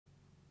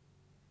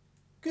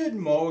Good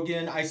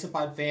morning,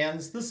 Isopod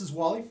fans. This is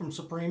Wally from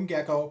Supreme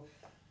Gecko.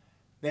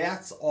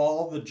 That's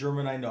all the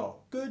German I know.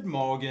 Good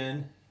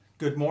morning.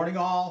 Good morning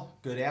all.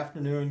 Good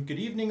afternoon. Good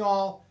evening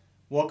all.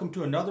 Welcome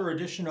to another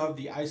edition of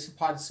the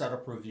Isopod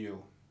Setup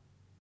Review.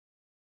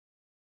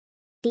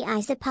 The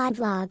Isopod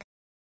Vlog.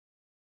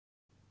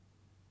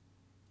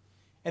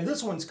 And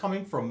this one's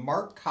coming from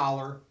Marc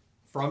Kahler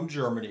from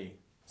Germany.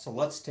 So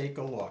let's take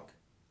a look.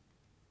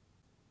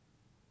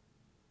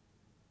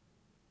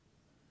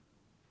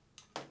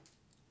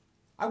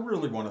 I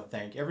really want to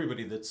thank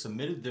everybody that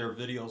submitted their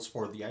videos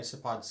for the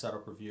Isopod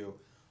Setup Review.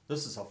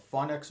 This is a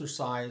fun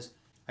exercise.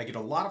 I get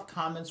a lot of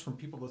comments from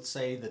people that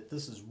say that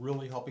this is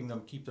really helping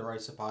them keep their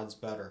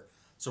isopods better.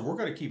 So we're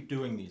going to keep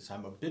doing these.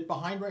 I'm a bit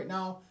behind right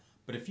now,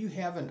 but if you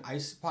have an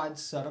Isopod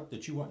setup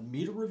that you want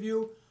me to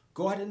review,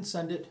 go ahead and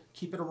send it.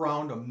 Keep it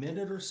around a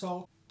minute or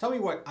so. Tell me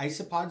what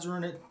isopods are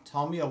in it.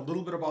 Tell me a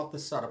little bit about the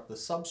setup, the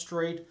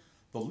substrate,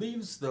 the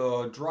leaves,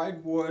 the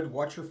dried wood,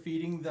 what you're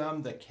feeding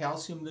them, the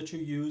calcium that you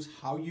use,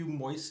 how you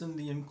moisten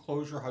the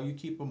enclosure, how you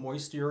keep a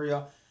moist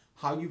area,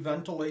 how you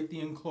ventilate the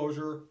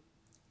enclosure,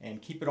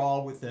 and keep it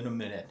all within a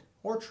minute,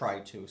 or try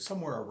to,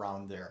 somewhere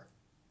around there.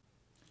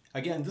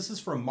 Again, this is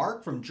from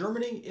Mark from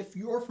Germany. If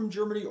you're from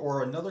Germany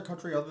or another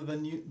country other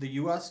than the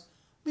US,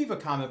 leave a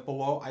comment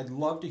below. I'd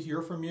love to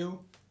hear from you.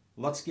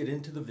 Let's get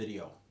into the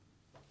video.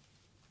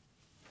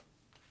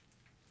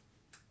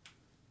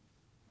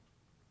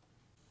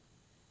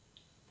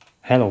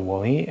 Hello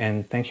Wally,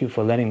 and thank you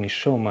for letting me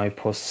show my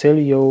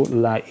Porcellio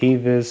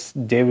laevis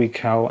dairy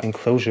cow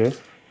enclosure.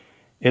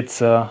 It's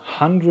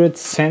 100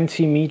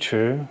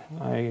 centimeter,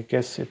 I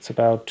guess it's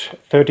about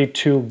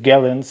 32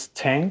 gallons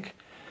tank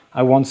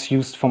I once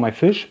used for my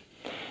fish,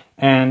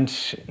 and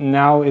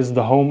now is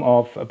the home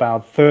of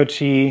about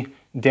 30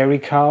 dairy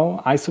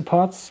cow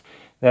isopods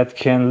that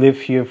can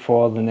live here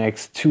for the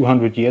next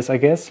 200 years, I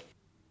guess.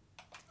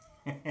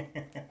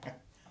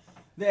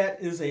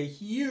 That is a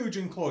huge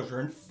enclosure.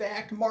 In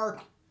fact, Mark,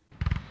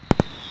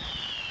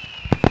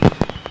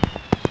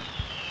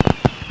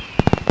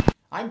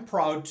 I'm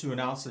proud to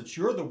announce that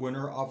you're the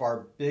winner of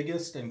our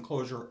biggest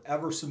enclosure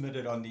ever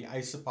submitted on the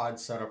Isopod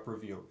Setup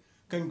Review.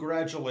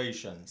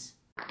 Congratulations.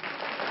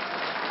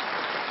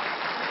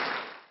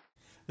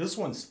 This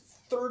one's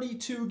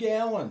 32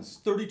 gallons,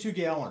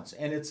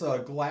 and it's a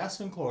glass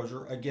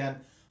enclosure.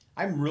 Again,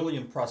 I'm really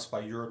impressed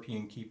by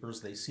European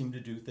keepers. They seem to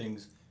do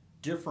things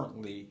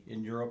differently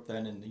in Europe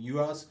than in the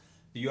US.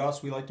 The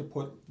US, we like to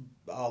put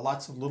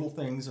lots of little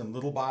things in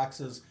little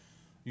boxes.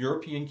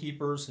 European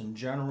keepers in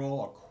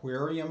general,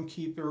 aquarium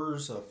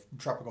keepers,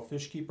 tropical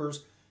fish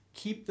keepers,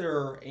 keep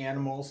their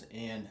animals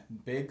in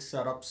big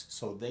setups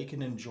so they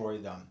can enjoy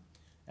them.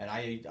 And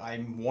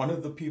I'm one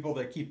of the people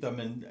that keep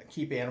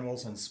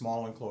animals in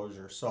small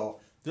enclosures.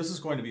 So this is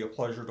going to be a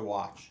pleasure to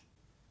watch.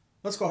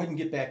 Let's go ahead and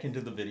get back into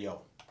the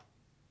video.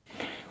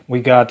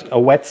 We got a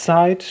wet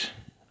side,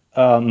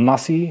 a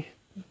mossy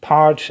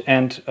part,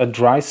 and a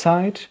dry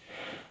side.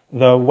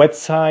 The wet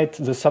side,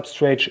 the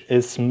substrate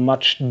is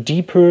much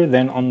deeper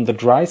than on the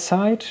dry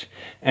side,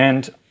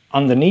 and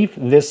underneath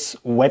this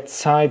wet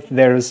side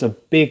there is a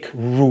big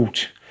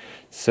root.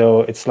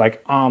 So it's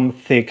like arm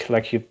thick,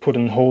 like you put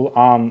a whole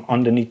arm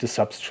underneath the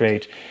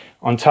substrate.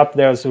 On top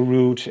there's a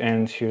root,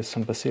 and here's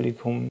some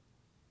basilicum.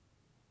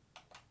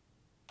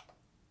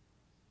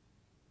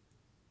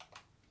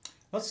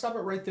 Let's stop it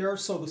right there.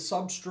 So the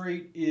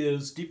substrate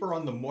is deeper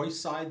on the moist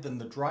side than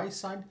the dry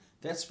side.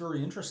 That's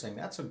very interesting.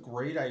 That's a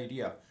great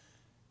idea.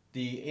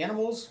 The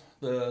animals,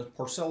 the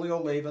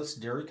Porcellio laevis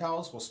dairy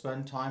cows, will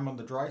spend time on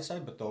the dry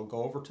side, but they'll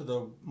go over to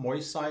the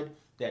moist side.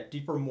 That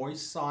deeper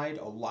moist side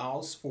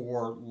allows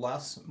for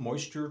less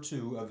moisture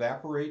to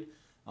evaporate.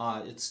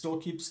 It still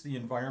keeps the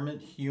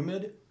environment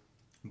humid,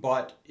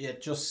 but it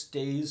just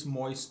stays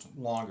moist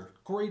longer.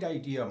 Great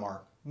idea,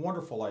 Mark.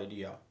 Wonderful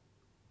idea.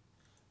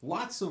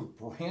 Lots of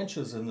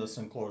branches in this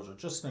enclosure,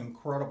 just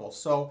incredible.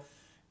 So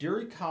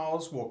dairy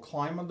cows will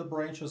climb on the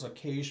branches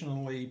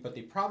occasionally, but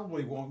they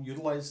probably won't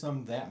utilize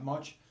them that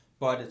much.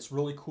 But it's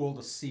really cool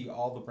to see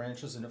all the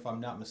branches, and if I'm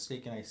not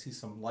mistaken, I see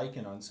some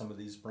lichen on some of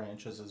these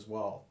branches as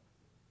well.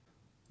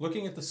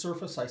 Looking at the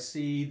surface, I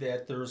see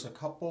that there's a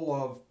couple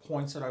of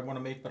points that I want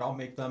to make, but I'll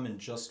make them in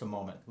just a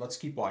moment. Let's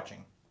keep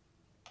watching.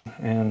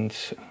 And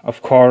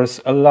of course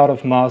a lot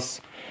of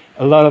moss,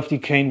 a lot of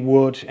decaying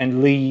wood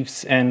and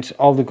leaves, and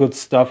all the good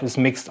stuff is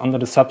mixed under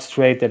the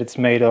substrate that it's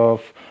made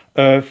of.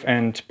 Earth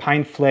and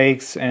pine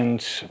flakes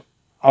and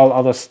all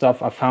other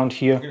stuff I found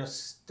here. I'm going to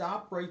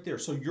stop right there.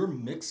 So you're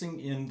mixing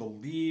in the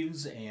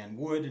leaves and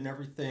wood and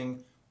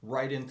everything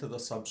right into the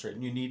substrate,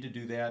 and you need to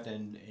do that,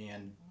 and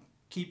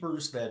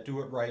keepers that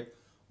do it right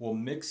will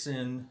mix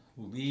in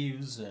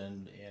leaves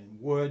and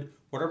wood,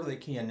 whatever they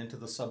can, into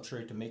the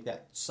substrate to make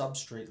that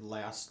substrate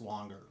last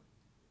longer.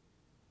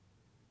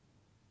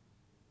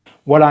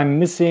 What I'm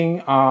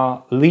missing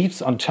are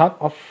leaves on top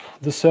of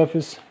the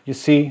surface. You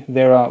see,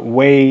 there are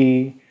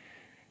way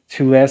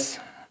too less.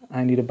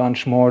 I need a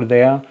bunch more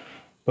there.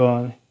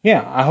 But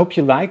Yeah, I hope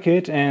you like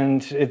it,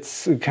 and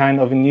it's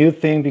kind of a new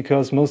thing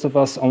because most of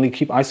us only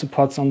keep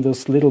isopods on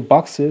those little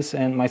boxes,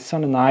 and my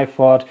son and I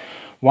thought,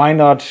 why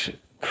not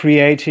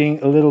creating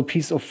a little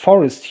piece of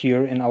forest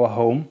here in our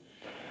home,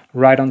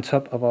 right on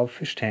top of our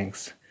fish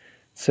tanks.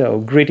 So,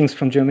 greetings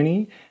from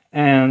Germany,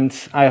 and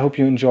I hope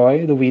you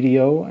enjoy the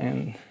video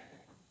and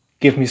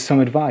give me some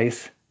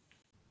advice.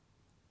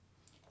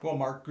 Well,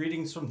 Mark,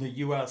 greetings from the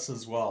US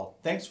as well.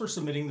 Thanks for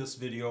submitting this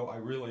video. I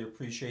really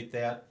appreciate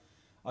that.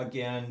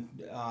 Again,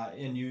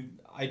 and you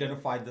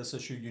identified this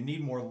issue. You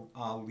need more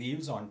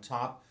leaves on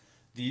top.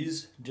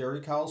 These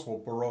dairy cows will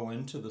burrow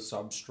into the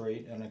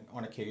substrate and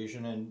on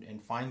occasion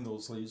and find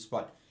those leaves,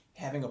 but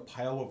having a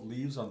pile of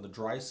leaves on the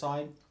dry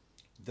side,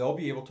 they'll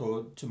be able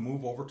to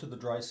move over to the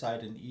dry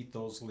side and eat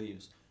those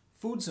leaves.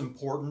 Food's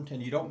important,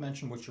 and you don't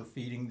mention what you're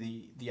feeding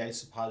the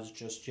isopods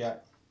just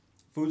yet.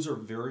 Foods are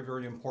very,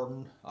 very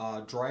important.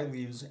 Dry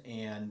leaves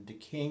and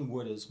decaying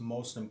wood is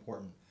most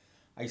important.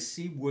 I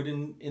see wood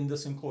in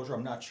this enclosure.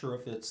 I'm not sure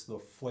if it's the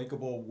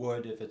flakeable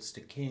wood, if it's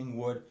decaying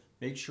wood.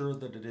 Make sure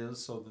that it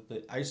is so that the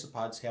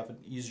isopods have an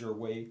easier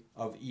way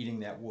of eating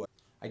that wood.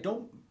 I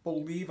don't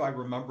believe I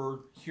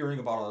remember hearing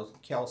about a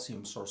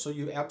calcium source. So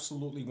you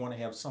absolutely want to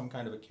have some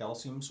kind of a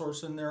calcium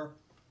source in there.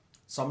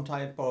 Some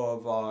type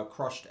of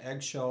crushed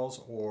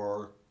eggshells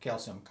or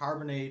calcium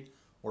carbonate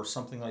or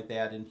something like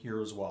that in here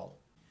as well.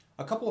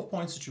 A couple of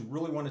points that you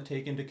really want to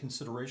take into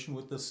consideration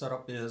with this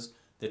setup is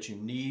that you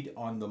need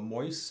on the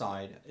moist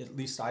side, at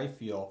least I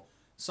feel,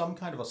 some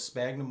kind of a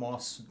sphagnum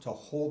moss to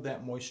hold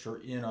that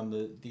moisture in on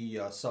the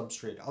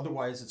substrate.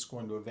 Otherwise, it's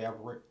going to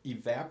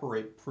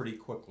evaporate pretty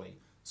quickly.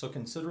 So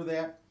consider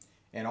that,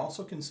 and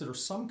also consider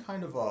some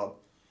kind of a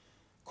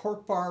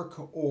cork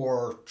bark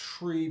or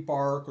tree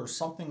bark or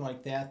something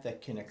like that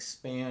that can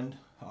expand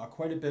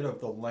quite a bit of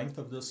the length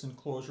of this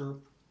enclosure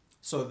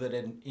so that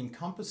it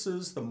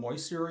encompasses the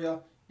moist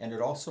area and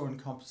it also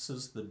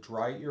encompasses the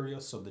dry area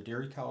so the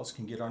dairy cows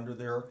can get under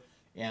there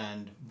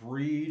and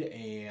breed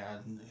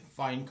and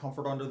find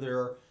comfort under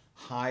there,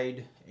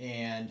 hide,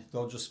 and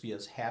they'll just be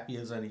as happy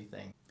as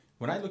anything.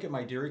 When I look at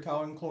my dairy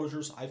cow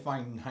enclosures, I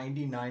find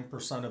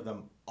 99% of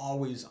them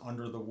always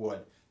under the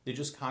wood. They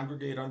just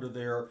congregate under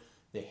there,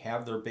 they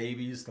have their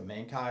babies, the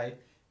mankai,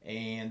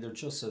 and they're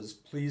just as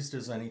pleased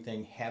as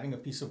anything having a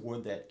piece of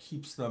wood that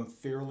keeps them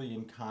fairly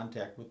in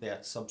contact with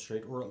that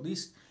substrate, or at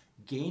least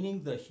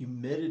gaining the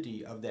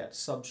humidity of that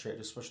substrate,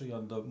 especially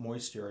on the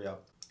moist area,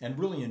 and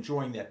really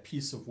enjoying that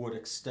piece of wood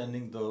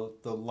extending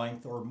the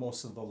length or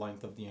most of the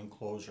length of the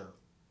enclosure.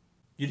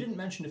 You didn't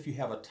mention if you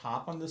have a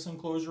top on this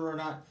enclosure or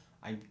not.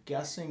 I'm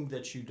guessing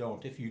that you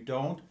don't. If you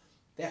don't,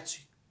 that's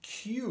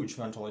huge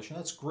ventilation.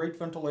 That's great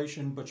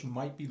ventilation, but you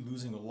might be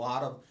losing a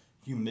lot of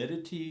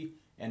humidity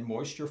and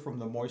moisture from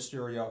the moist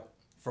area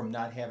from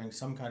not having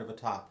some kind of a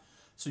top.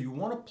 So you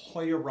want to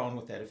play around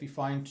with that. If you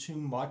find too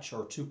much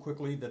or too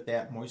quickly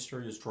that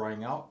moisture is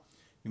drying out,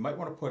 you might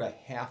want to put a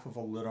half of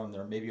a lid on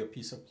there, maybe a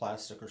piece of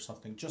plastic or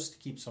something, just to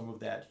keep some of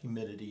that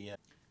humidity in.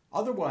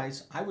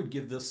 Otherwise, I would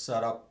give this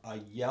setup a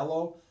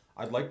yellow.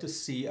 I'd like to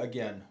see,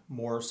 again,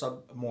 more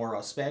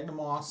sphagnum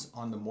moss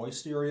on the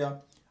moist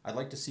area. I'd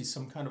like to see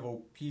some kind of a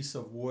piece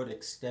of wood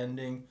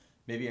extending,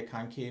 maybe a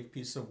concave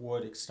piece of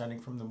wood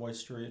extending from the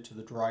moist area to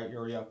the dry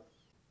area.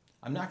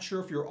 I'm not sure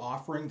if you're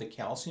offering the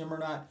calcium or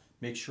not.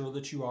 Make sure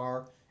that you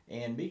are,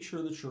 and make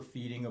sure that you're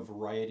feeding a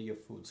variety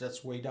of foods.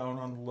 That's way down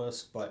on the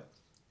list, but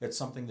it's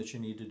something that you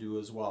need to do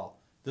as well.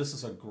 This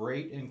is a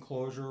great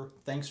enclosure.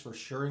 Thanks for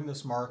sharing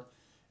this, Mark.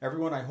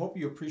 Everyone, I hope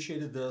you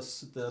appreciated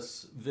this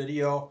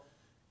video.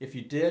 If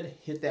you did,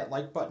 hit that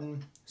like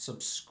button,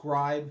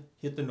 subscribe,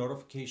 hit the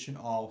notification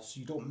all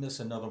so you don't miss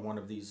another one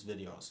of these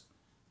videos.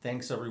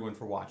 Thanks everyone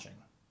for watching.